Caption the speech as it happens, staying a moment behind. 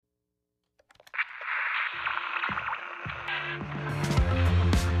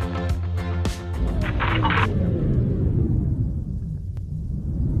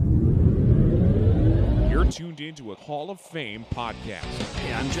listening to a Hall of Fame podcast.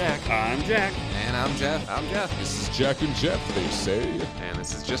 Hey, I'm Jack. I'm Jack. And I'm Jeff. I'm Jeff. This is Jack and Jeff, they say. And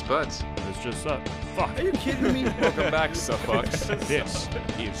this is Just Buds. It's just fuck. Are you kidding me? Welcome back, Suffucks. This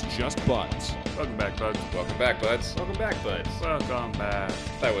is Just Buds. Welcome back, buds. Welcome back, Buds. Welcome back, buds. Welcome back.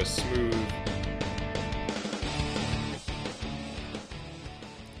 That was smooth.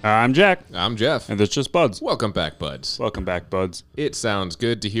 I'm Jack. I'm Jeff. And it's just Buds. Welcome back, Buds. Welcome back, Buds. It sounds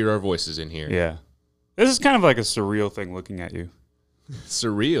good to hear our voices in here. Yeah. This is kind of like a surreal thing looking at you.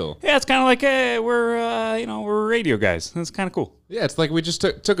 Surreal. Yeah, it's kind of like, hey, we're radio guys. That's kind of cool. Yeah, it's like we just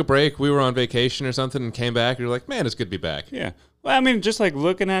took a break. We were on vacation or something and came back. You're like, man, it's good to be back. Yeah. Well, I mean, just like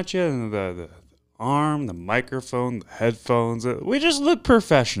looking at you, and the arm, the microphone, the headphones, we just look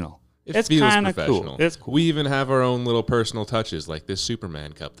professional. It's kind feels of professional. cool. It's cool. We even have our own little personal touches, like this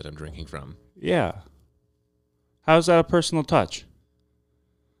Superman cup that I'm drinking from. Yeah. How's that a personal touch?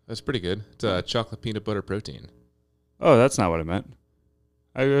 That's pretty good. It's chocolate peanut butter protein. Oh, that's not what I meant.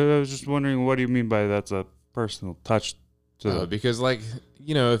 I was just wondering, what do you mean by that's a personal touch? Because, like,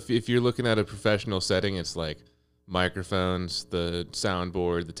 you know, if you're looking at a professional setting, it's like microphones, the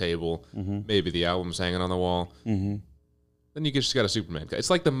soundboard, the table, maybe the album's hanging on the wall. Mm-hmm. Then you just got a Superman cup. It's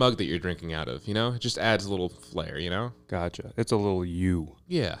like the mug that you're drinking out of, you know? It just adds a little flair, you know? Gotcha. It's a little you.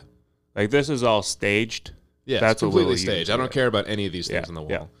 Yeah. Like, this is all staged. Yeah, That's it's completely a little staged. I don't care about any of these things on the wall.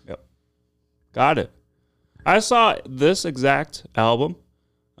 Yeah. Yep. Got it. I saw this exact album.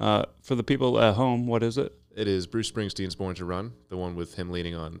 For the people at home, what is it? It is Bruce Springsteen's Born to Run, the one with him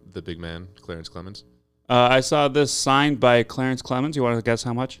leaning on the big man, Clarence Clemens. I saw this signed by Clarence Clemens. You want to guess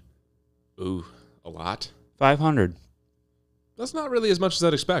how much? Ooh, a lot. $500. That's not really as much as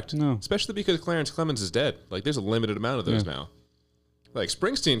I'd expect. No. Especially because Clarence Clemens is dead. Like, there's a limited amount of those now. Like,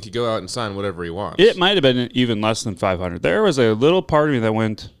 Springsteen could go out and sign whatever he wants. It might have been even less than $500. There was a little part of me that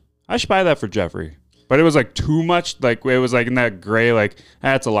went, I should buy that for Jeffrey. But it was like too much. Like, it was like in that gray, like,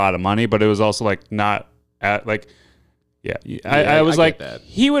 that's a lot of money. But it was also like not at like, I was like, that.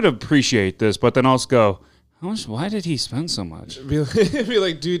 He would appreciate this. But then also go, why did he spend so much? Be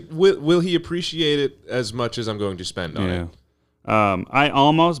like, dude, will he appreciate it as much as I'm going to spend on it? I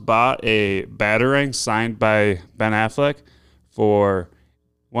almost bought a Batarang signed by Ben Affleck for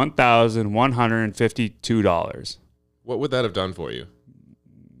 $1,152. What would that have done for you?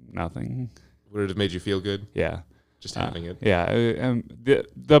 Nothing. Would it have made you feel good? Yeah. Just having it? Yeah.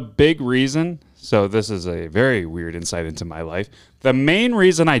 The big reason, so this is a very weird insight into my life. The main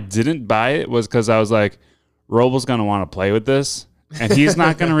reason I didn't buy it was because I was like, Robles going to want to play with this. And he's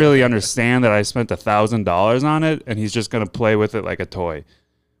not going to really understand that I spent $1,000 on it, and he's just going to play with it like a toy.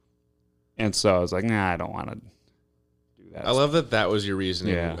 And so I was like, nah, I don't want to do that. I love that was your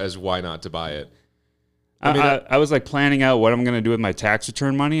reasoning as why not to buy it. I was like planning out what I'm going to do with my tax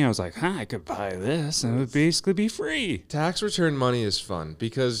return money. I was like, I could buy this, and it would basically be free. Tax return money is fun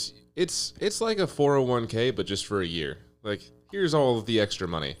because it's like a 401k, but just for a year. Like, here's all of the extra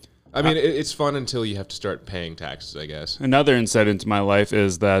money. I mean, it's fun until you have to start paying taxes, I guess. Another insight into my life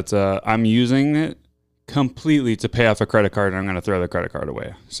is that I'm using it completely to pay off a credit card, and I'm going to throw the credit card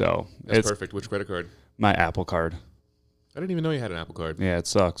away. So That's perfect. Which credit card? My Apple card. I didn't even know you had an Apple card. Yeah, it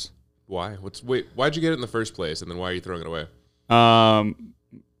sucks. Why? Why'd you get it in the first place, and then why are you throwing it away?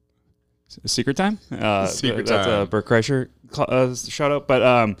 Secret time? Secret That's time. a Bert Kreischer shout out.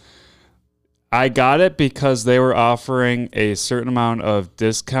 But I got it because they were offering a certain amount of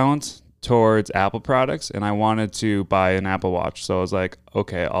discount towards Apple products, and I wanted to buy an Apple Watch. So I was like,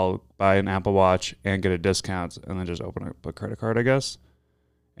 okay, I'll buy an Apple Watch and get a discount, and then just open up a credit card, I guess.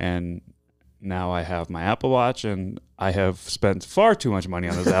 And now I have my Apple Watch, and I have spent far too much money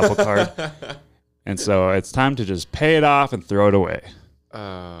on this Apple card. And so it's time to just pay it off and throw it away.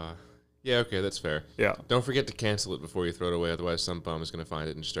 Yeah, okay, that's fair. Yeah. Don't forget to cancel it before you throw it away, otherwise some bum is going to find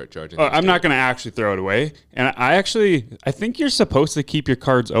it and just start charging. I'm not going to actually throw it away. And I think you're supposed to keep your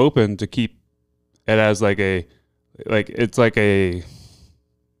cards open to keep it as it's like a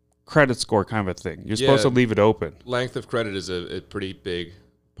credit score kind of a thing. You're supposed to leave it open. Length of credit is a pretty big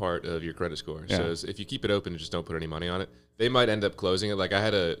part of your credit score. Yeah. So if you keep it open and just don't put any money on it, they might end up closing it. Like, I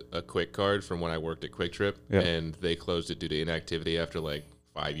had a Quick card from when I worked at Quick Trip, and they closed it due to inactivity after like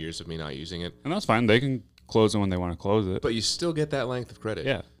 5 years of me not using it. And that's fine. They can close it when they want to close it. But you still get that length of credit.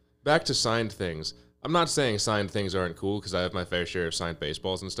 Yeah. Back to signed things. I'm not saying signed things aren't cool because I have my fair share of signed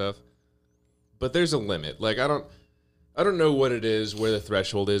baseballs and stuff. But there's a limit. Like, I don't know what it is, where the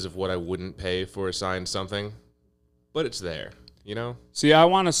threshold is of what I wouldn't pay for a signed something, but it's there, you know? See, I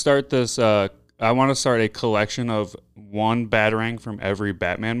want to start this. I want to start a collection of one Batarang from every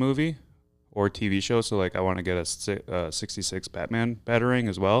Batman movie or TV show. So, like, I want to get a 66 Batman Batarang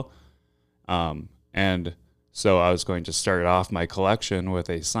as well. And So I was going to start off my collection with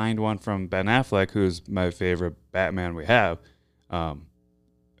a signed one from Ben Affleck, who's my favorite Batman we have.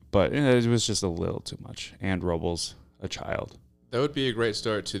 But it was just a little too much. And Robles, a child. That would be a great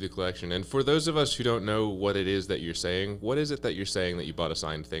start to the collection. And for those of us who don't know what it is that you're saying, what is it that you're saying that you bought a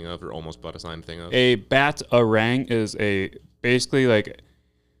signed thing of or almost bought a signed thing of? A Bat-A-Rang is basically like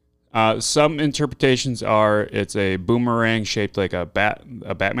some interpretations are it's a boomerang shaped like a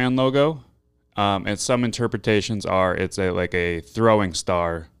Batman logo. And some interpretations are it's like a throwing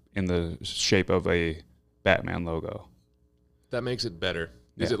star in the shape of a Batman logo. That makes it better.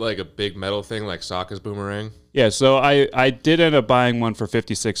 Is Yeah. it like a big metal thing like Sokka's boomerang? Yeah, so I did end up buying one for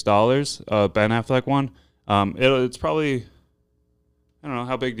 $56, a Ben Affleck one. It's probably, I don't know,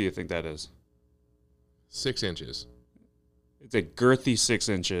 how big do you think that is? 6 inches. It's a girthy 6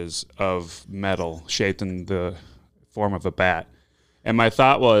 inches of metal shaped in the form of a bat. And my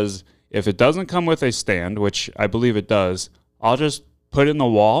thought was, if it doesn't come with a stand, which I believe it does, I'll just put it in the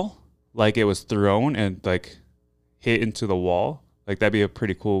wall like it was thrown and like hit into the wall. Like that'd be a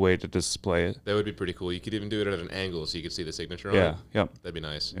pretty cool way to display it. That would be pretty cool. You could even do it at an angle so you could see the signature on Yeah, it. yep. That'd be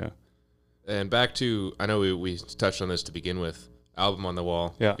nice. Yeah. And back to, I know we touched on this to begin with, album on the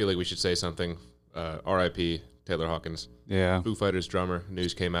wall. Yeah. I feel like we should say something. R.I.P. Taylor Hawkins. Yeah. Foo Fighters drummer.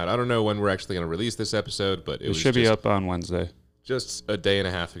 News came out. I don't know when we're actually going to release this episode, but It should be up on Wednesday. just a day and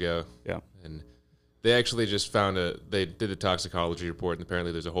a half ago. Yeah. And they actually just they did a toxicology report, and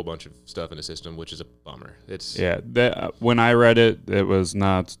apparently there's a whole bunch of stuff in the system, which is a bummer. When I read it, it was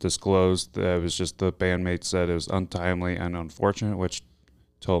not disclosed. It was just the bandmate said it was untimely and unfortunate, which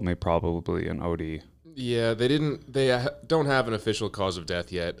told me probably an OD. Yeah, they don't have an official cause of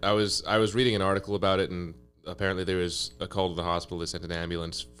death yet. I was reading an article about it, and apparently there was a call to the hospital. They sent an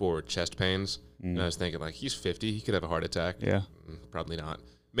ambulance for chest pains, and I was thinking, like, he's 50, he could have a heart attack. Yeah. Probably not.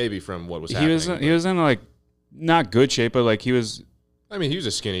 Maybe from what was happening. He was in like not good shape, but like he was. I mean, he was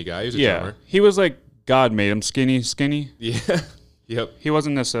a skinny guy. He was a drummer. He was like God made him skinny. Yeah. Yep. He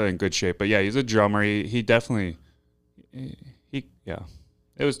wasn't necessarily in good shape, but yeah, he's a drummer. He definitely. Yeah.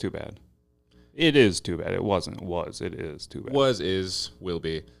 It was too bad. It is too bad. It wasn't. Was. It is too bad. Was, is, will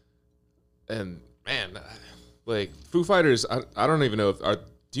be. And man, like Foo Fighters, I don't even know if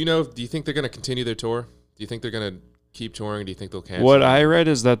do you think they're going to continue their tour? Do you think they're going to keep touring? Do you think they'll cancel? What I read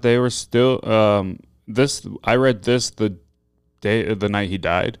is that they were still I read this the night he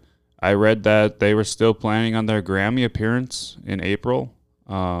died. I read that they were still planning on their Grammy appearance in April.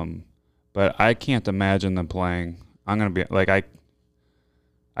 But I can't imagine them playing. I'm going to be like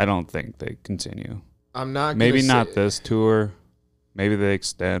I don't think they continue. I'm not Maybe gonna not say, this tour. Maybe they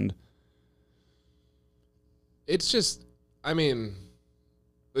extend. It's just, I mean,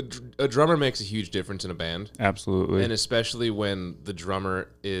 a drummer makes a huge difference in a band. Absolutely. And especially when the drummer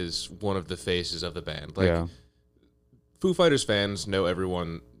is one of the faces of the band. Like, yeah. Foo Fighters fans know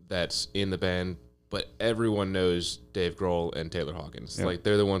everyone that's in the band, but everyone knows Dave Grohl and Taylor Hawkins. Yeah. Like,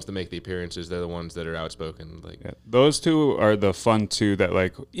 they're the ones that make the appearances. They're the ones that are outspoken. Like, Yeah. Those two are the fun two that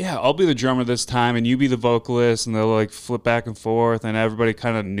like, yeah, I'll be the drummer this time and you be the vocalist, and they'll like flip back and forth, and everybody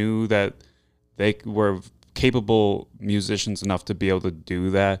kind of knew that they were capable musicians enough to be able to do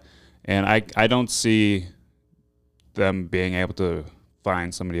that. And I don't see them being able to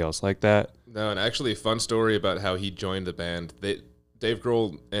find somebody else like that. no, and actually, a fun story about how he joined the band. Dave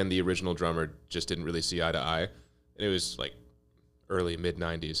Grohl and the original drummer just didn't really see eye to eye. And it was like early,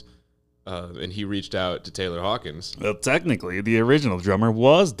 mid-90s. And he reached out to Taylor Hawkins. Well, technically, the original drummer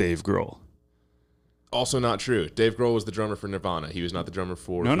was Dave Grohl. Also not true. Dave Grohl was the drummer for Nirvana. He was not the drummer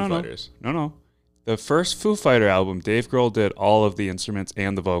for Foo Fighters. No. The first Foo Fighter album, Dave Grohl did all of the instruments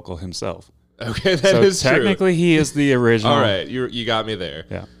and the vocal himself. Okay, that is so true. technically, he is the original. All right, you got me there.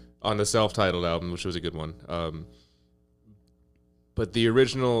 Yeah. On the self-titled album, which was a good one. But the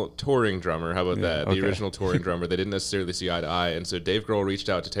original touring drummer, how about that? The okay. original touring drummer, they didn't necessarily see eye to eye. And so Dave Grohl reached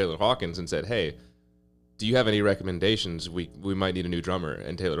out to Taylor Hawkins and said, hey, do you have any recommendations? We might need a new drummer.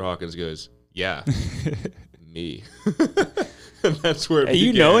 And Taylor Hawkins goes, yeah, me. And that's where it Hey,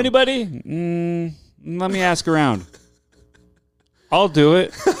 you began. know anybody? Let me ask around. I'll do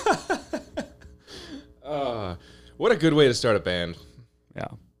it. What a good way to start a band. Yeah.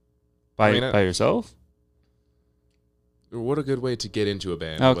 By I- yourself? What a good way to get into a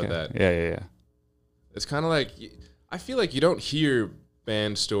band. How Okay. about that? Yeah. It's kind of like, I feel like you don't hear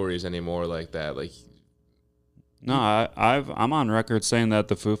band stories anymore like that. Like, No, I'm on record saying that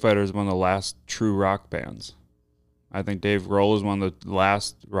the Foo Fighters is one of the last true rock bands. I think Dave Grohl is one of the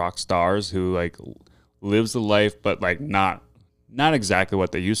last rock stars who like lives the life, but like not exactly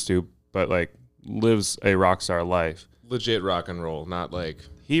what they used to, but like lives a rock star life. legit rock and roll, not like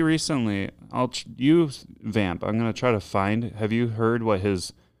He recently, you vamp. I'm gonna try to find. Have you heard what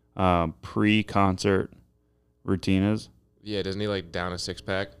his pre-concert routine is? Yeah, doesn't he like down a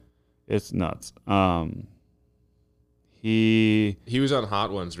 6-pack? It's nuts. He was on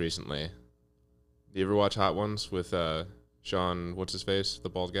Hot Ones recently. You ever watch Hot Ones with Sean? What's his face? The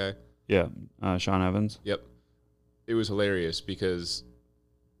bald guy. Yeah, Sean Evans. Yep. It was hilarious because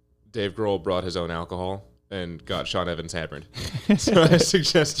Dave Grohl brought his own alcohol and got Sean Evans hammered. So I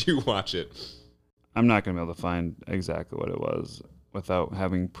suggest you watch it. I'm not gonna be able to find exactly what it was without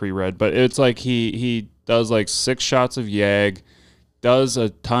having pre-read, but it's like he does like 6 shots of Yag, drinks a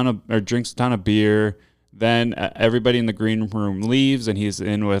ton of beer. Then everybody in the green room leaves, and he's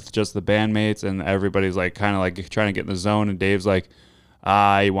in with just the bandmates, and everybody's like kind of like trying to get in the zone. And Dave's like,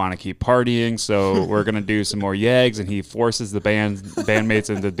 I want to keep partying, so we're gonna do some more Yags, and he forces the bandmates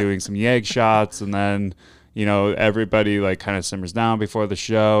into doing some Yag shots, and then everybody like kind of simmers down before the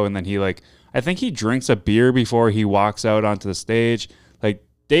show, and then I think he drinks a beer before he walks out onto the stage. Like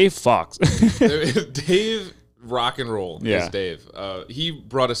Dave fucks. Dave rock and roll Yeah. is Dave. He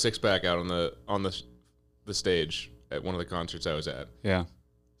brought a 6-pack out on the stage at one of the concerts I was at. Yeah.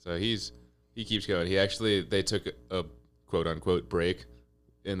 So he keeps going. They took a quote unquote break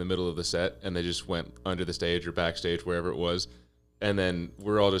in the middle of the set, and they just went under the stage or backstage, wherever it was. And then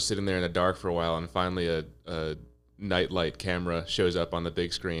we're all just sitting there in the dark for a while, and finally a nightlight camera shows up on the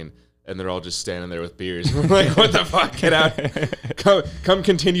big screen, and they're all just standing there with beers. We're like, what the fuck? Get out. Come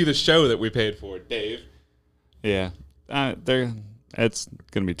continue the show that we paid for, Dave. Yeah. It's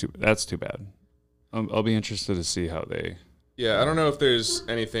going to be that's too bad. I'll be interested to see how they... Yeah, I don't know if there's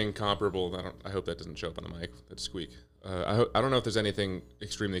anything comparable. I hope that doesn't show up on the mic. That squeak. I don't know if there's anything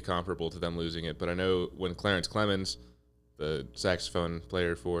extremely comparable to them losing it, but I know when Clarence Clemens, the saxophone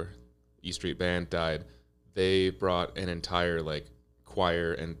player for E Street Band, died, they brought an entire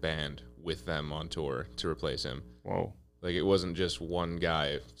choir and band with them on tour to replace him. Whoa. Like it wasn't just one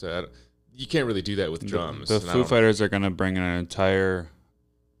guy. So you can't really do that with drums. The Foo Fighters are going to bring in an entire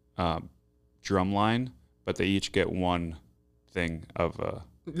drum line, but they each get one thing of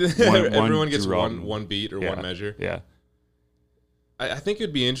everyone gets drum. one beat or one measure. Yeah. I think it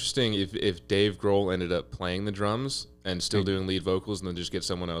would be interesting if Dave Grohl ended up playing the drums and still doing lead vocals, and then just get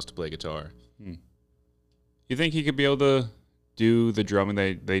someone else to play guitar. You think he could be able to do the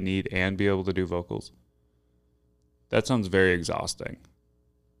drumming they need and be able to do vocals? That sounds very exhausting.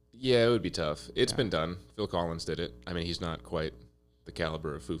 Yeah, it would be tough. It's been done. Phil Collins did it. I mean, he's not quite the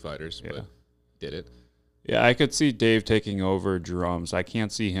caliber of Foo Fighters, but did it. Yeah, I could see Dave taking over drums. I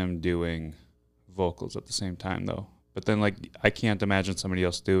can't see him doing vocals at the same time, though. But then, I can't imagine somebody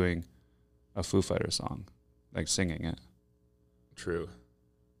else doing a Foo Fighters song, singing it. True.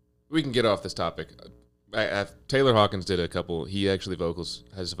 We can get off this topic. Taylor Hawkins did a couple. He actually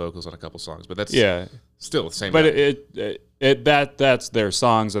has vocals on a couple songs, but that's still the same. But that's their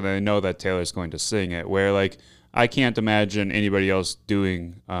songs, and they know that Taylor's going to sing it. Where I can't imagine anybody else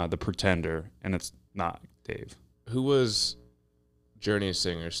doing The Pretender, and it's not Dave. Who was Journey's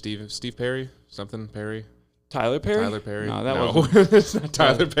singer? Steve Perry? Something Perry? Tyler Perry? Tyler Perry? No, wasn't. It's not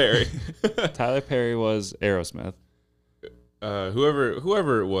Tyler Perry. Tyler Perry was Aerosmith.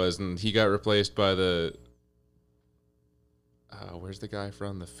 Whoever it was, and he got replaced by the where's the guy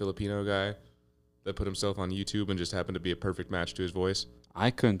from? The Filipino guy that put himself on YouTube and just happened to be a perfect match to his voice. I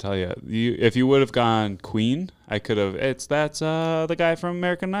couldn't tell you. If you would have gone Queen, I could have. That's the guy from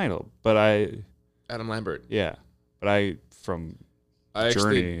American Idol. But Adam Lambert. Yeah, but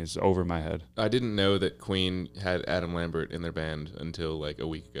Journey is over my head. I didn't know that Queen had Adam Lambert in their band until a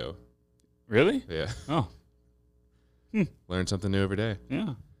week ago. Really? Yeah. Oh. Learn something new every day.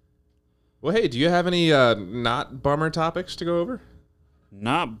 Yeah. Well, hey, do you have any not bummer topics to go over?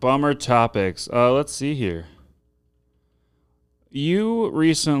 Not bummer topics. Let's see here. You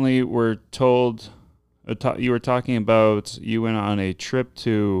recently were told, you were talking about you went on a trip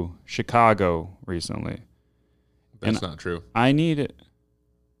to Chicago recently. That's not true. I need it.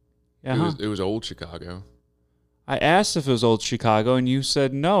 Yeah, it was old Chicago. I asked if it was old Chicago, and you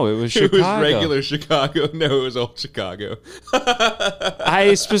said no, it was Chicago. It was regular Chicago. No, it was old Chicago.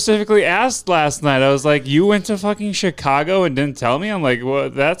 I specifically asked last night. I was like, you went to fucking Chicago and didn't tell me? I'm like, well,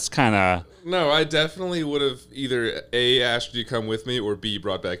 that's kind of... No, I definitely would have either A, asked you to come with me, or B,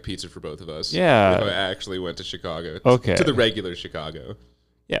 brought back pizza for both of us. Yeah. If I actually went to Chicago. Okay. To the regular Chicago.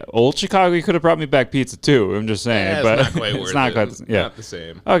 Yeah, old Chicago, you could have brought me back pizza too. I'm just saying. Yeah, but it's not quite worth it's not it. quite, yeah. Not the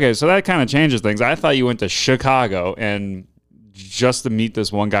same. Okay, so that kind of changes things. I thought you went to Chicago and just to meet this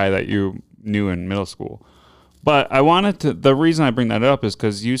one guy that you knew in middle school. But I wanted to, the reason I bring that up is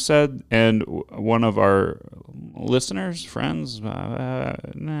because you said, and one of our listeners, friends, more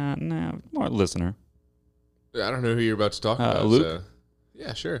listener. I don't know who you're about to talk about. Luke? So.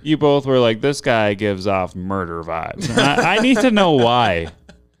 Yeah, sure. You both were like, this guy gives off murder vibes. And I need to know why.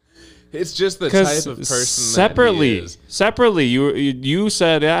 It's just the type of person separately, that he is. separately, you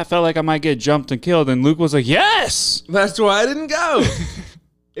said, yeah, I felt like I might get jumped and killed, and Luke was like, yes. That's why I didn't go.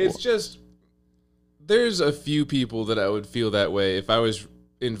 It's just there's a few people that I would feel that way if I was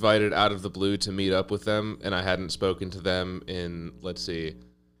invited out of the blue to meet up with them and I hadn't spoken to them in, let's see,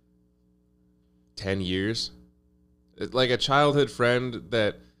 10 years. Like a childhood friend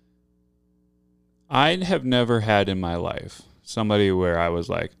that I have never had in my life somebody where I was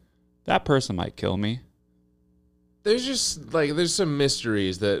like, that person might kill me. there's just like there's some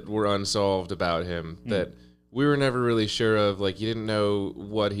mysteries that were unsolved about him that we were never really sure of. Like you didn't know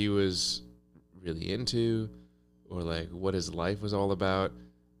what he was really into or like what his life was all about.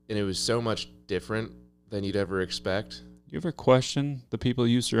 And it was so much different than you'd ever expect. You ever question the people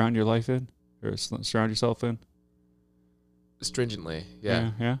you surround your life in or surround yourself in? Stringently,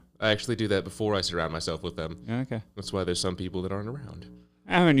 yeah. Yeah. I actually do that before I surround myself with them. Yeah, okay. That's why there's some people that aren't around.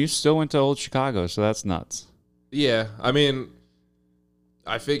 I mean, you still went to old Chicago, so that's nuts. Yeah, I mean,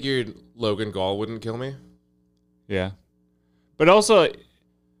 I figured Logan Gall wouldn't kill me. Yeah. But also,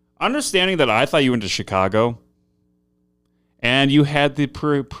 understanding that I thought you went to Chicago and you had the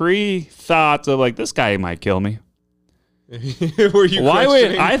pre-thoughts of like, this guy might kill me. Were you Why would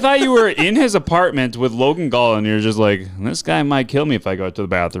questioning? I thought you were in his apartment with Logan Gall and you're just like, this guy might kill me if I go to the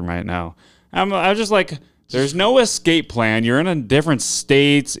bathroom right now. I was just like, there's no escape plan. You're in a different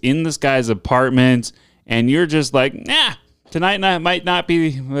states in this guy's apartment and you're just like, nah, tonight might not be,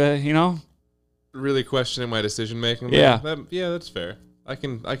 you know? Really questioning my decision making? Yeah. Yeah, that's fair. I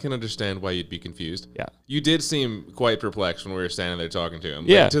can understand why you'd be confused. Yeah. You did seem quite perplexed when we were standing there talking to him.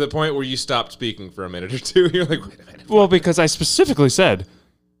 Yeah. Like, to the point where you stopped speaking for a minute or two. You're like, wait a minute. Well, because I specifically said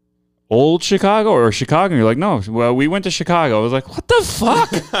old Chicago or Chicago. And you're like, no, well, we went to Chicago. I was like, what the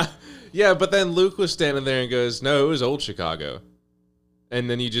fuck? Yeah, but then Luke was standing there and goes, no, it was old Chicago. And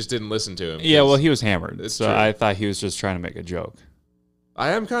then you just didn't listen to him. Yeah, well, he was hammered. It's So true. I thought he was just trying to make a joke. I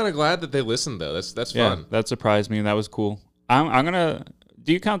am kind of glad that they listened, though. That's Yeah, fun. that surprised me. And that was cool. I'm going to,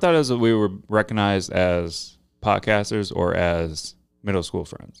 do you count that as we were recognized as podcasters or as middle school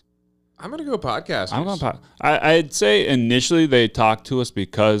friends? I'm going to go podcasters. I'm going to I'd say initially they talked to us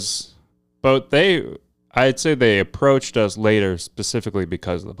because, but I'd say they approached us later specifically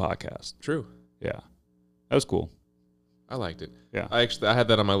because of the podcast. True. Yeah. That was cool. I liked it. Yeah. I had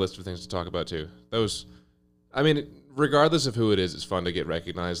that on my list of things to talk about, too. That was, I mean, regardless of who it is, it's fun to get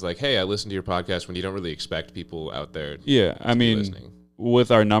recognized. Like, hey, I listened to your podcast when you don't really expect people out there Yeah. I to be mean, listening. with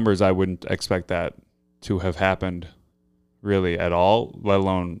our numbers, I wouldn't expect that to have happened really at all, let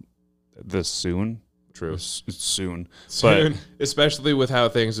alone this soon. True. Soon. Soon, especially with how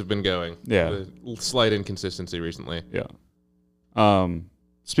things have been going. Yeah. The slight inconsistency recently. Yeah.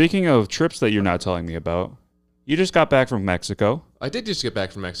 Speaking of trips that you're not telling me about, you just got back from Mexico. I did just get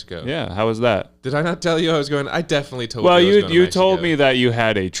back from Mexico. Yeah. How was that? Did I not tell you I was going? I definitely told Well, you I was going to you told Mexico. me that you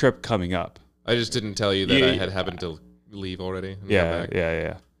had a trip coming up. I just didn't tell you that You- I had happened to leave already. And got Yeah. back.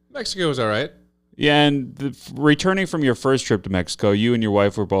 Yeah. Mexico was all right. Yeah, and returning from your first trip to Mexico, you and your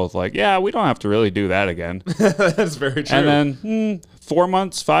wife were both like, yeah, we don't have to really do that again. That's very true. And then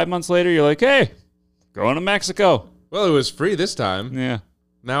 5 months later, you're like, hey, going to Mexico. well, it was free this time. Yeah.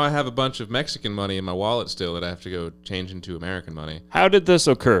 Now I have a bunch of Mexican money in my wallet still that I have to go change into American money. How did this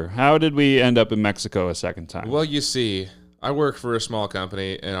occur? How did we end up in Mexico a second time? Well, you see, I work for a small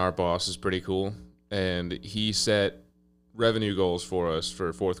company, and our boss is pretty cool. And he set revenue goals for us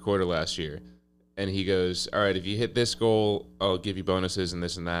for fourth quarter last year. And he goes, all right, if you hit this goal, I'll give you bonuses and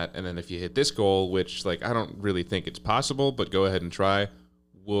this and that. And then if you hit this goal, which like I don't really think it's possible, but go ahead and try,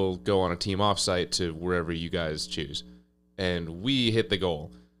 we'll go on a team offsite to wherever you guys choose. And we hit the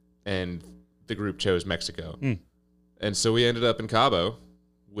goal, and the group chose Mexico. And so we ended up in Cabo That's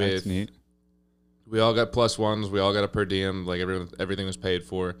with neat. we all got plus ones. We all got a per diem. Like everything was paid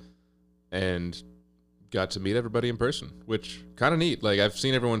for, and got to meet everybody in person, which kind of neat. Like I've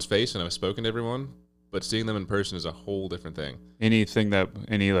seen everyone's face and I've spoken to everyone, but seeing them in person is a whole different thing. Any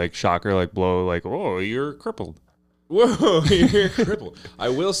like shocker, like blow, like, oh, you're crippled. Whoa, you're crippled. I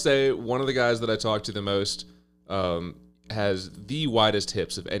will say one of the guys that I talked to the most has the widest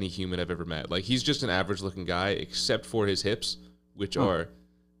hips of any human I've ever met. Like he's just an average looking guy, except for his hips, which are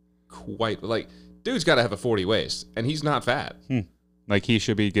quite like dude's got to have a 40 waist, and he's not fat. Like he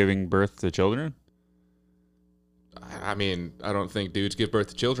should be giving birth to children. I mean, I don't think dudes give birth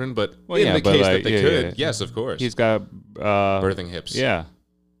to children, but Well, in yeah, the but case like, that they yeah, could, yeah. yes, of course. He's got birthing hips. Yeah.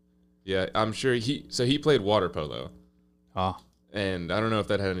 Yeah, I'm sure he played water polo. Oh, And I don't know if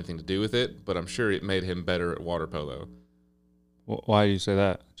that had anything to do with it, but I'm sure it made him better at water polo. why do you say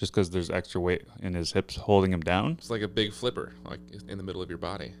that? Just because there's extra weight in his hips holding him down? It's like a big flipper, like in the middle of your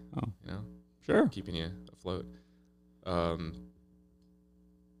body. Oh. You know, Sure. keeping you afloat.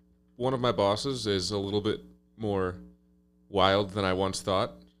 One of my bosses is a little bit more wild than I once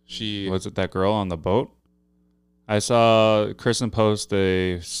thought. She Was it that girl on the boat? I saw Kristen post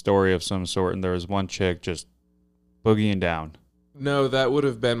a story of some sort, and there was one chick just boogieing down. No, that would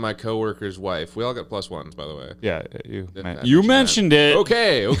have been my coworker's wife. We all got +1s, by the way. Yeah, you I you mentioned mentioned it.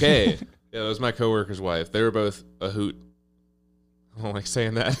 Okay. Yeah, that was my coworker's wife. They were both a hoot. I don't like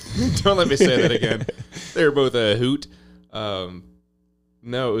saying that. Don't let me say that again. They were both a hoot.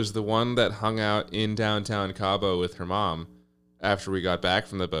 No, it was the one that hung out in downtown Cabo with her mom after we got back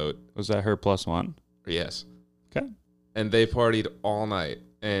from the boat. Was that her +1? Yes. Okay. And they partied all night.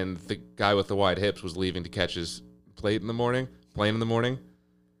 And the guy with the wide hips was leaving to catch his plane in the morning. 8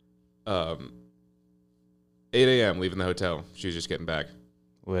 a.m. leaving the hotel. She was just getting back.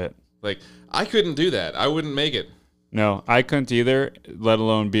 Lit. Like, I couldn't do that. I wouldn't make it. No, I couldn't either, let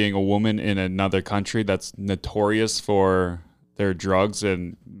alone being a woman in another country that's notorious for their drugs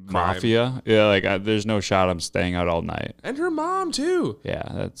and mafia. Yeah, like there's no shot I'm staying out all night. And her mom, too. Yeah,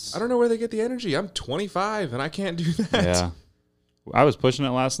 that's... I don't know where they get the energy. I'm 25, and I can't do that. Yeah. I was pushing it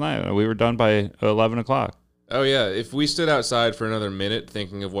last night. We were done by 11 o'clock. Oh, yeah. If we stood outside for another minute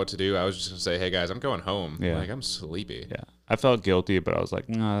thinking of what to do, I was just going to say, hey, guys, I'm going home. Yeah. Like, I'm sleepy. Yeah. I felt guilty, but I was like,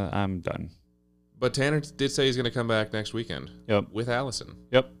 nah, I'm done. But Tanner did say he's going to come back next weekend. Yep. With Allison.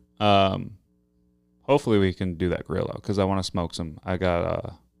 Yep. Hopefully we can do that grill out because I want to smoke some. I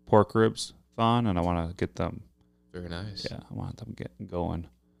got pork ribs thawing, and I want to get them. Very nice. Yeah, I want them getting going.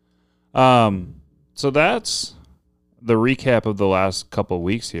 So that's the recap of the last couple of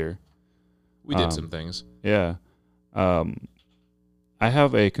weeks here. We did some things. Yeah. I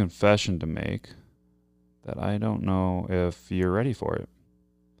have a confession to make that I don't know if you're ready for it.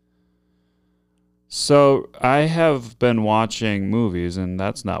 So I have been watching movies, and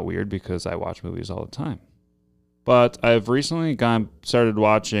that's not weird because I watch movies all the time. But I've recently started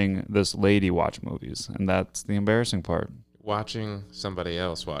watching this lady watch movies, and that's the embarrassing part. Watching somebody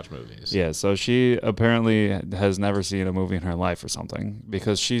else watch movies. Yeah, so she apparently has never seen a movie in her life or something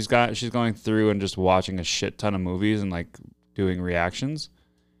because she's going through and just watching a shit ton of movies and like doing reactions.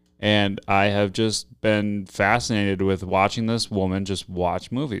 And I have just been fascinated with watching this woman just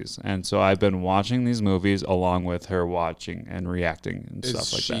watch movies. And so I've been watching these movies along with her watching and reacting and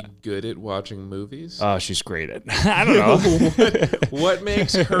stuff like that. Is she good at watching movies? Oh, she's great at I don't know. What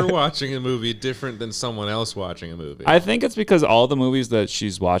makes her watching a movie different than someone else watching a movie? I think it's because all the movies that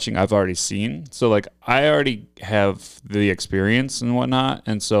she's watching I've already seen. So like I already have the experience and whatnot.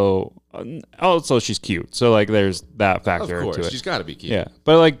 And so also she's cute. So like there's that factor of course, to it. she's got to be cute. Yeah.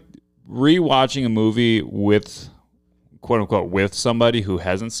 But like rewatching a movie with quote unquote with somebody who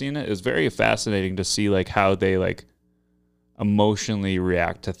hasn't seen it is very fascinating to see like how they like emotionally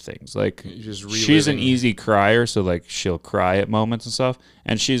react to things. Like she's an easy crier, so like she'll cry at moments and stuff.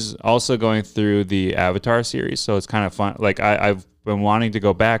 And she's also going through the Avatar series, so it's kind of fun. Like I've been wanting to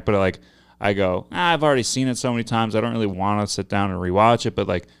go back, but like I go, I've already seen it so many times. I don't really want to sit down and rewatch it. But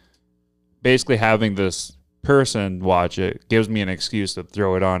like basically having this person watch it gives me an excuse to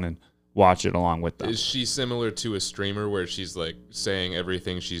throw it on and watch it along with them. Is she similar to a streamer where she's like saying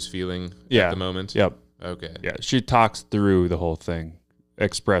everything she's feeling Yeah. at the moment? Yep. Okay. Yeah, she talks through the whole thing,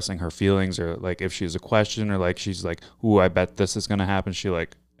 expressing her feelings, or like if she's a question, or like she's like, "Ooh, I bet this is gonna happen." She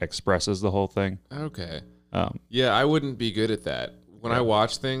like expresses the whole thing. Okay. Yeah, I wouldn't be good at that. When I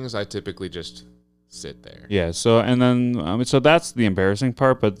watch things, I typically just sit there. Yeah. So and then so that's the embarrassing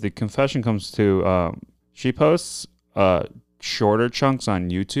part, but the confession comes to she posts shorter chunks on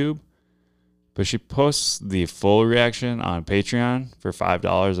YouTube. But she posts the full reaction on Patreon for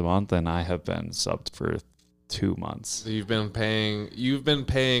 $5 a month, and I have been subbed for 2 months. So you've been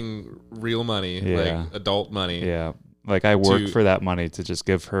paying real money, Yeah. like adult money. Yeah, like I work for that money to just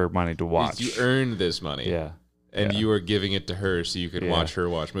give her money to watch. You earned this money. Yeah, And you are giving it to her so you can watch her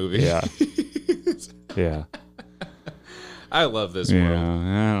watch movies. Yeah, yeah. I love this Yeah, world.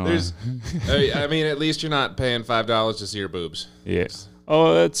 I don't There's, know. I mean, at least you're not paying $5 to see her boobs. Yes.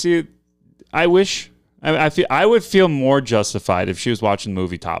 Oh, let's see. I wish I would feel more justified if she was watching the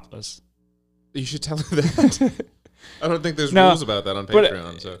movie topless. You should tell her that. I don't think there's No, rules about that on but-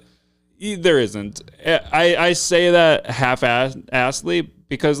 Patreon. So There isn't. I say that half-assedly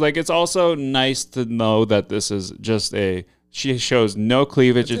because like it's also nice to know that this is just she shows no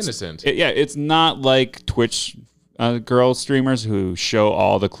cleavage. It's innocent. It's not like Twitch girl streamers who show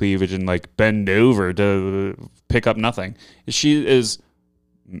all the cleavage and like bend over to pick up nothing. She is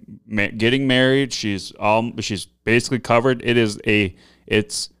getting married. She's basically covered.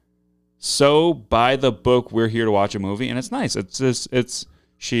 It's so by the book. We're here to watch a movie, and it's nice.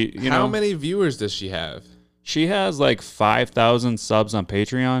 How many viewers does she have? She has like 5,000 subs on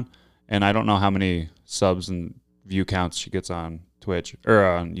Patreon, and I don't know how many subs and view counts she gets on Twitch or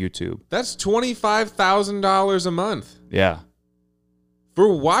on YouTube. That's $25,000 a month. Yeah.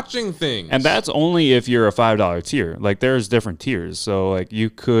 For watching things. And that's only if you're a $5 tier. Like there's different tiers. So like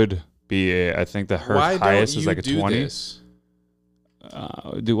you could be I think her highest is like a 20. This?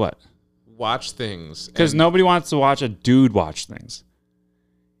 Do what? Watch things. Because nobody wants to watch a dude watch things.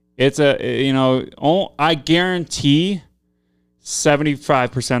 It's I guarantee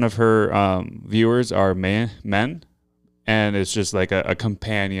 75% of her viewers are men. And it's just like a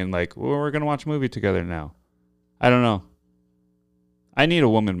companion, like, well, we're going to watch a movie together now. I don't know. I need a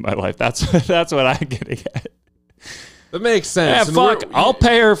woman in my life. That's what I'm getting at. That makes sense. Yeah, fuck. I'll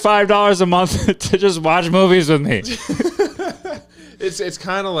pay her $5 a month to just watch movies with me. It's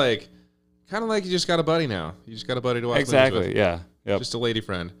kind of like you just got a buddy now. You just got a buddy to watch movies with. Exactly, yeah. Yep. Just a lady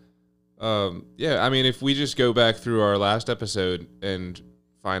friend. Yeah, I mean, if we just go back through our last episode and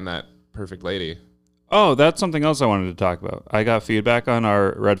find that perfect lady. Oh, that's something else I wanted to talk about. I got feedback on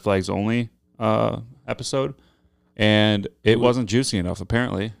our Red Flags Only episode, and it wasn't juicy enough,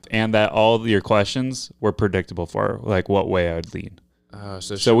 apparently, and that all of your questions were predictable for, like, what way I would lean.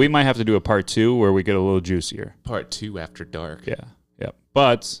 So we might have to do a part 2 where we get a little juicier. Part 2 after dark. Yeah.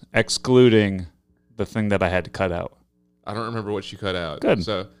 But excluding the thing that I had to cut out. I don't remember what you cut out. Good.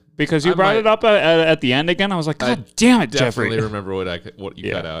 So because you brought it up at the end again, I was like, God damn it, Jeffrey. I definitely remember what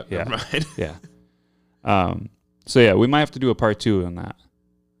you cut out. Yeah. Never mind. Yeah. So yeah, we might have to do a part 2 on that.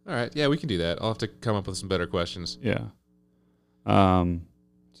 All right. Yeah, we can do that. I'll have to come up with some better questions. Yeah. So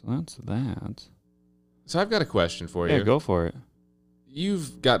that's that. So I've got a question for you. Yeah, go for it.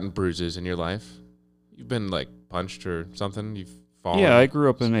 You've gotten bruises in your life. You've been like punched or something. You've fallen. Yeah, I grew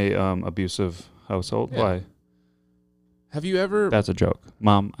up in a abusive household. Yeah. Why? Have you ever? That's a joke,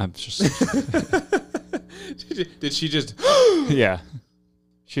 Mom. I'm just. Did she just? Yeah.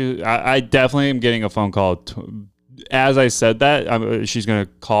 I definitely am getting a phone call. As I said that, she's gonna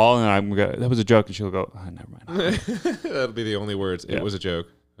call, and I'm gonna. That was a joke, and she'll go. Oh, never mind. That'll be the only words. Yeah. It was a joke.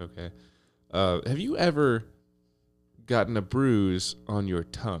 Okay. Have you ever gotten a bruise on your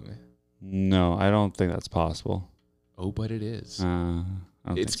tongue? No, I don't think that's possible. Oh, but it is. I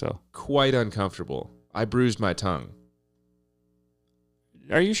don't think so. Quite uncomfortable. I bruised my tongue.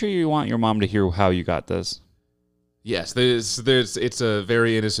 Are you sure you want your mom to hear how you got this? Yes, it's a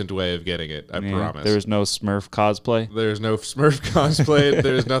very innocent way of getting it, I promise. There's no Smurf cosplay? There's no Smurf cosplay.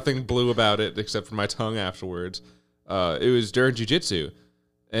 There's nothing blue about it except for my tongue afterwards. It was during jiu-jitsu.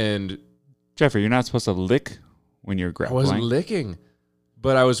 And Jeffrey, you're not supposed to lick when you're grappling. I wasn't licking,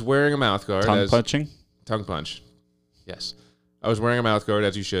 but I was wearing a mouth guard. Punching? Tongue punch. Yes. I was wearing a mouth guard,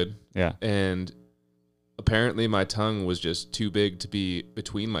 as you should. Yeah. And apparently my tongue was just too big to be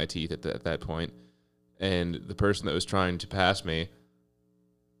between my teeth at that point. And the person that was trying to pass me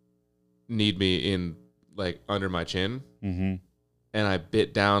kneed me in, like, under my chin. Mm-hmm. And I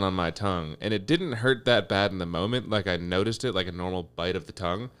bit down on my tongue. And it didn't hurt that bad in the moment. Like, I noticed it, like a normal bite of the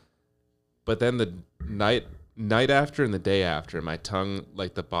tongue. But then the night after and the day after, my tongue,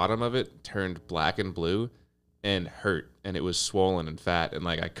 like, the bottom of it turned black and blue and hurt. And it was swollen and fat. And,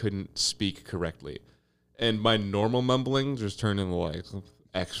 like, I couldn't speak correctly. And my normal mumbling just turned into, like,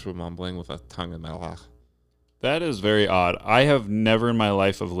 extra mumbling with a tongue in my mouth. That is very odd. I have never in my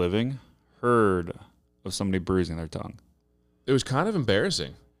life of living heard of somebody bruising their tongue. It was kind of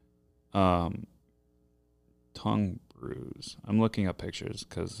embarrassing. Tongue bruise. I'm looking up pictures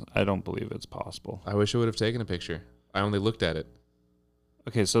because I don't believe it's possible. I wish I would have taken a picture. I only looked at it.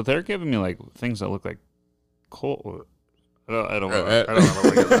 Okay, so they're giving me like things that look like cold. I don't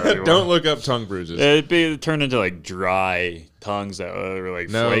know. Don't look up tongue bruises. It'd turn into like dry tongues that were like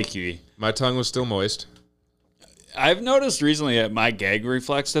flaky. My tongue was still moist. I've noticed recently that my gag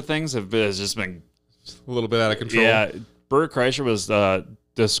reflex to things has just been a little bit out of control. Yeah, Bert Kreischer was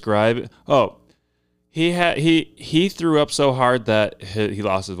describing. Oh, he threw up so hard that he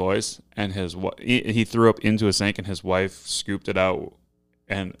lost his voice, and he threw up into a sink, and his wife scooped it out.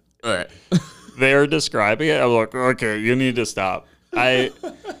 And all right, they're describing it. I'm like, okay, you need to stop.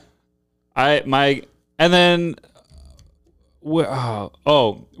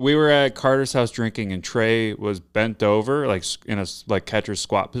 We were at Carter's house drinking, and Trey was bent over, like in a like catcher's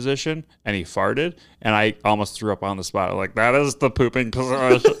squat position, and he farted, and I almost threw up on the spot. Like, that is the pooping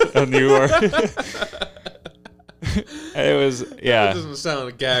position, and you are. It was That yeah. doesn't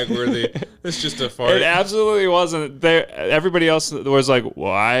sound gag worthy. It's just a fart. It absolutely wasn't. There, everybody else was like,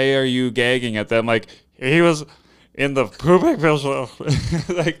 "Why are you gagging at them?" Like he was in the pooping position.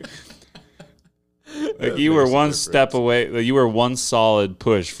 like you were makes a one difference. step away. Like, you were one solid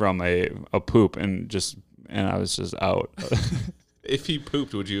push from a poop, and I was just out. If he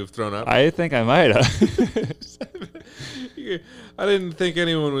pooped, would you have thrown up? I think I might have. I didn't think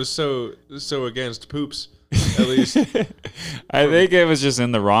anyone was so against poops. At least I think it was just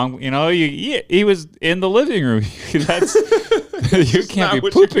in the wrong. You know, he was in the living room. That's you can't not be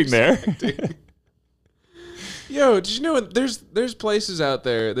what you're pooping there. expecting. Yo, did you know there's places out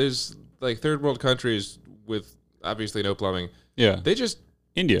there? There's like third world countries with obviously no plumbing. Yeah, They just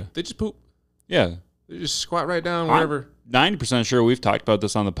India. poop. Yeah, They just squat right down wherever. 90% sure we've talked about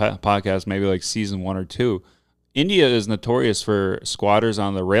this on the podcast, maybe like season 1 or 2. India is notorious for squatters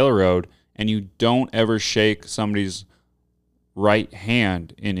on the railroad, and you don't ever shake somebody's right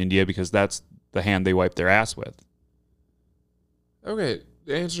hand in India because that's the hand they wipe their ass with. Okay,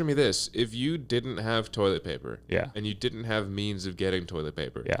 answer me this: if you didn't have toilet paper, Yeah. and you didn't have means of getting toilet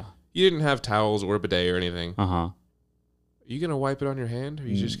paper, Yeah. you didn't have towels or bidet or anything, Uh-huh. are you gonna wipe it on your hand, or are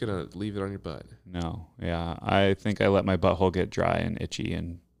you just gonna leave it on your butt? No. Yeah. I think I let my butthole get dry and itchy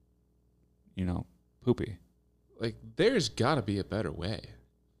and, poopy. Like, there's gotta be a better way.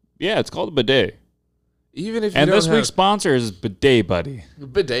 Yeah, it's called a bidet. Even if you And don't this have week's sponsor is Bidet Buddy.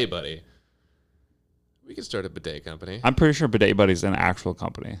 bidet buddy, we could start a bidet company. I'm pretty sure Bidet Buddy is an actual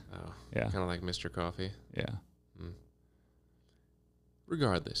company. Oh, Yeah. kind of like Mr. Coffee. Yeah.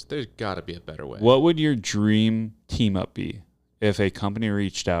 Regardless, there's gotta be a better way. What would your dream team up be if a company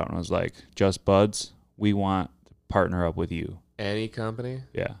reached out and was like, "Just Buds, we want to partner up with you"? Any company?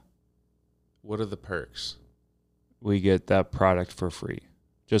 Yeah. What are the perks? We get that product for free.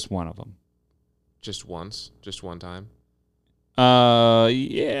 Just one of them. Just once? Just one time?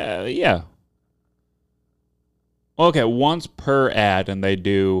 Yeah. Okay, once per ad, and they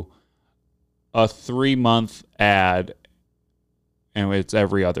do a 3-month ad, and it's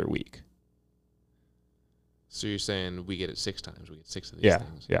every other week. So you're saying we get it 6 times? We get 6 of these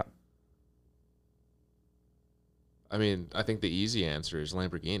things? Yeah. I mean, I think the easy answer is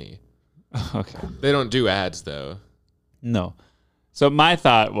Lamborghini. Okay. They don't do ads, though. No. So my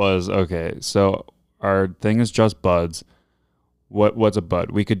thought was, okay, so our thing is Just Buds. What's a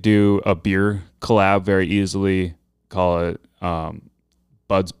bud? We could do a beer collab very easily. Call it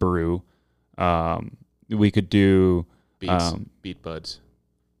Buds Brew. We could do Beats. Beat Buds.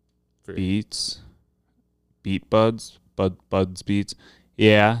 Beats. Beat Buds. Buds Beats.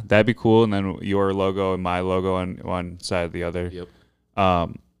 Yeah, that'd be cool. And then your logo and my logo on one side of the other. Yep.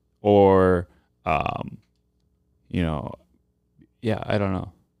 Yeah, I don't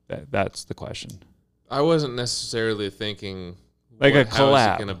know. That's the question. I wasn't necessarily thinking Like a how is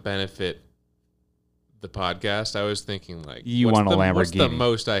collab. it going to benefit the podcast. I was thinking like, You what's want a the, What's the Lamborghini.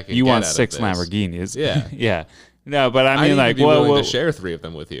 most I can You get want out 6 of this? Lamborghinis. Yeah. Yeah. No, but I I'd mean, even like, be what? willing to share 3 of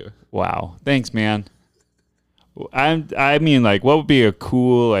them with you. Wow. Thanks, man. I mean, like, what would be a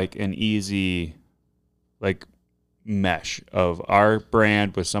cool, like, an easy, like, mesh of our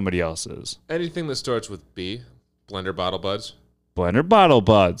brand with somebody else's? Anything that starts with B, Blender Bottle Buds. Blender Bottle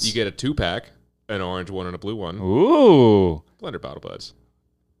Buds. You get a 2-pack, an orange one and a blue one. Ooh. Blender Bottle Buds.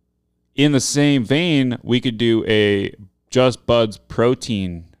 In the same vein, we could do a Just Buds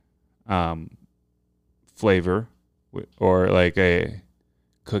protein flavor, or like a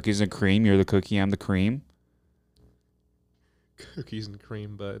cookies and cream. You're the cookie, I'm the cream. Cookies and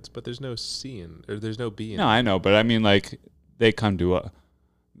cream buds, but there's no C in, or there's no B in. No, I know, but I mean, like, they come to a,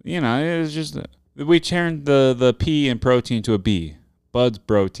 it's just, we turned the P in protein to a B. Buds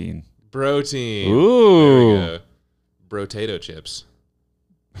protein. Protein. Ooh. There we go. Brotato chips.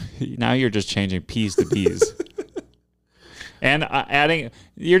 Now you're just changing P's to B's. And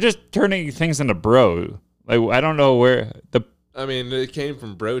you're just turning things into bro. Like, I don't know where I mean, it came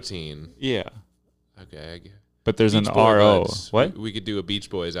from protein. yeah. Okay. I get But there's Beach an Boy RO. Buds. What? We could do a Beach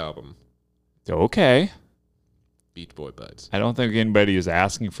Boys album. Okay. Beach Boy Buds. I don't think anybody is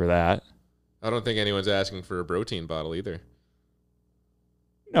asking for that. I don't think anyone's asking for a protein bottle either.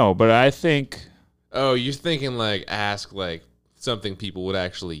 No, but I think, Oh, you're thinking like ask like something people would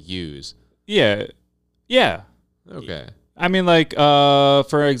actually use. yeah. Yeah. Okay. I mean, like,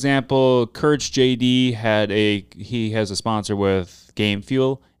 for example, Courage JD he has a sponsor with Game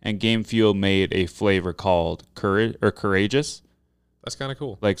Fuel, and Game Fuel made a flavor called Courageous. That's kind of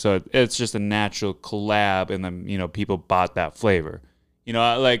cool. Like, so it's just a natural collab, and then, people bought that flavor.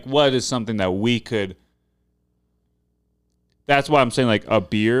 Like, what is something that we could, that's why I'm saying, like, a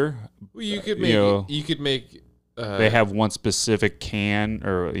beer. Well, you could you make know- you could make They have one specific can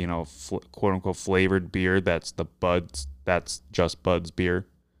or, quote unquote flavored beer that's just Bud's beer.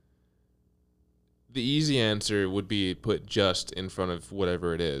 The easy answer would be put just in front of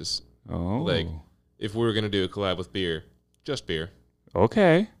whatever it is. Oh. Like, if we were going to do a collab with beer, just beer.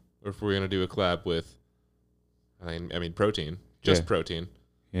 Okay. Or if we were going to do a collab with, I mean protein, just protein.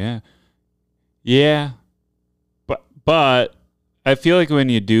 Yeah. Yeah. But I feel like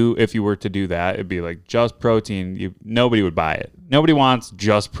if you were to do that, it'd be like just protein. Nobody would buy it. Nobody wants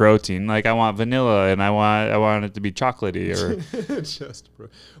just protein. Like, I want vanilla and I want it to be chocolatey or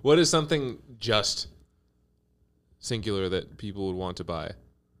What is something just singular that people would want to buy?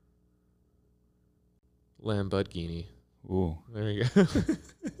 Lamborghini. Ooh. There you go.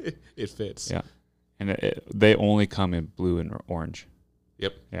 It fits. Yeah. And they only come in blue and orange.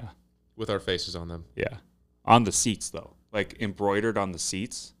 Yep. Yeah. With our faces on them. Yeah. On the seats though. Like embroidered on the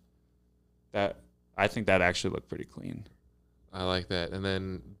seats. I think that actually looked pretty clean. I like that. And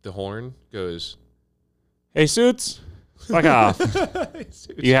then the horn goes, "Hey, Suits, fuck off."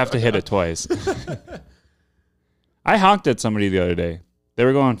 You have to hit it twice. I honked at somebody the other day. They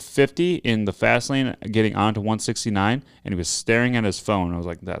were going 50 in the fast lane, getting onto 169, and he was staring at his phone. I was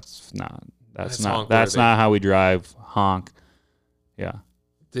like, that's not how we drive. Honk. Yeah.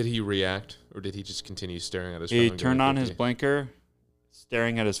 Did he react, or did he just continue staring at his phone? He turned on his blinker,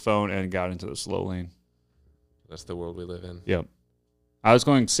 staring at his phone, and got into the slow lane. That's the world we live in. Yep. I was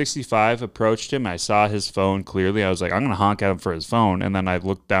going 65, approached him. I saw his phone clearly. I was like, I'm going to honk at him for his phone. And then I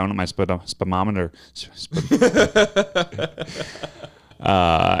looked down at my speedometer.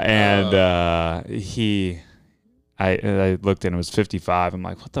 I looked and it was 55. I'm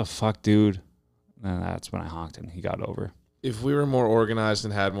like, what the fuck, dude? And that's when I honked and he got over. If we were more organized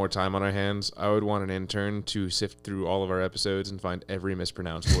and had more time on our hands, I would want an intern to sift through all of our episodes and find every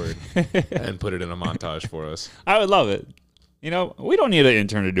mispronounced word and put it in a montage for us. I would love it. We don't need an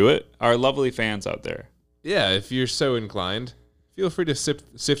intern to do it. Our lovely fans out there. Yeah, if you're so inclined, feel free to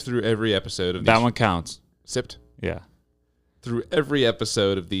sift through every episode of that one counts. Sift? Yeah. Through every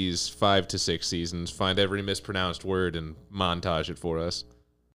episode of these 5 to 6 seasons, find every mispronounced word and montage it for us.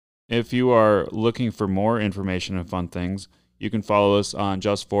 If you are looking for more information and fun things, you can follow us on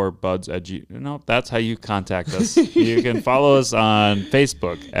just4buds@. That's how you contact us. You can follow us on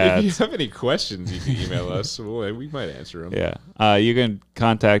Facebook. If you have any questions, you can email us. We might answer them. Yeah. You can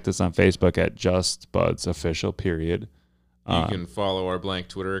contact us on Facebook at justbudsofficial. You can follow our blank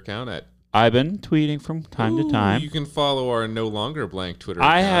Twitter account at. I've been tweeting from time to time. You can follow our no longer blank Twitter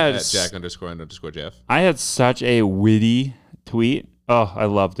account at Jack__Jeff. I had such a witty tweet. Oh, I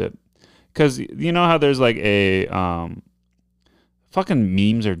loved it. Because you know how there's like a fucking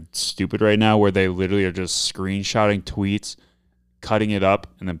memes are stupid right now where they literally are just screenshotting tweets, cutting it up,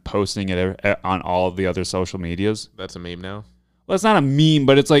 and then posting it on all of the other social medias. That's a meme now? Well, it's not a meme,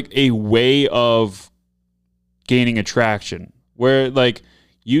 but it's like a way of gaining attraction where like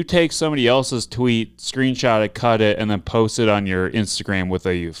you take somebody else's tweet, screenshot it, cut it, and then post it on your Instagram with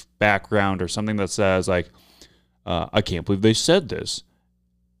a background or something that says like, I can't believe they said this.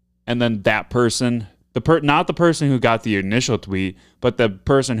 And then that person, not the person who got the initial tweet, but the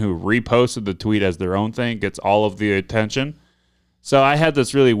person who reposted the tweet as their own thing gets all of the attention. So I had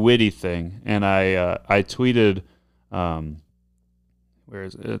this really witty thing, and I tweeted, where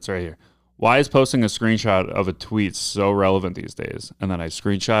is it? It's right here. Why is posting a screenshot of a tweet so relevant these days? And then I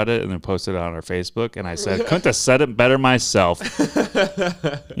screenshot it and then posted it on our Facebook. And I said, couldn't have said it better myself.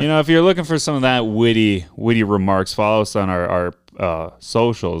 If you're looking for some of that witty remarks, follow us on our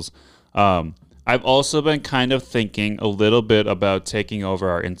socials. I've also been kind of thinking a little bit about taking over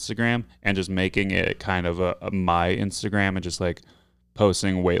our Instagram and just making it kind of a my Instagram and just like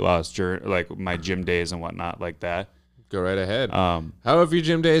posting weight loss journey, like my gym days and whatnot like that. Go right ahead. How have your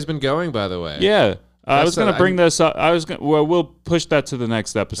gym days been going, by the way? Yeah. I was going to bring this up. We'll push that to the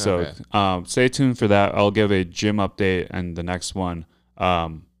next episode. Okay. Stay tuned for that. I'll give a gym update and the next one.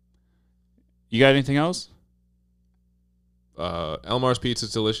 You got anything else? Elmar's Pizza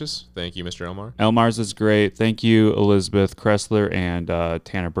is delicious. Thank you, Mr. Elmar. Elmar's is great. Thank you, Elizabeth Kressler and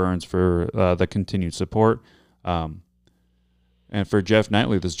Tanner Burns for the continued support. And for Jeff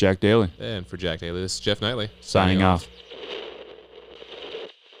Knightley, this is Jack Daly. And for Jack Daly, this is Jeff Knightley. Signing off.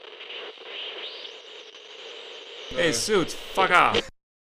 Hey, Suits, fuck off.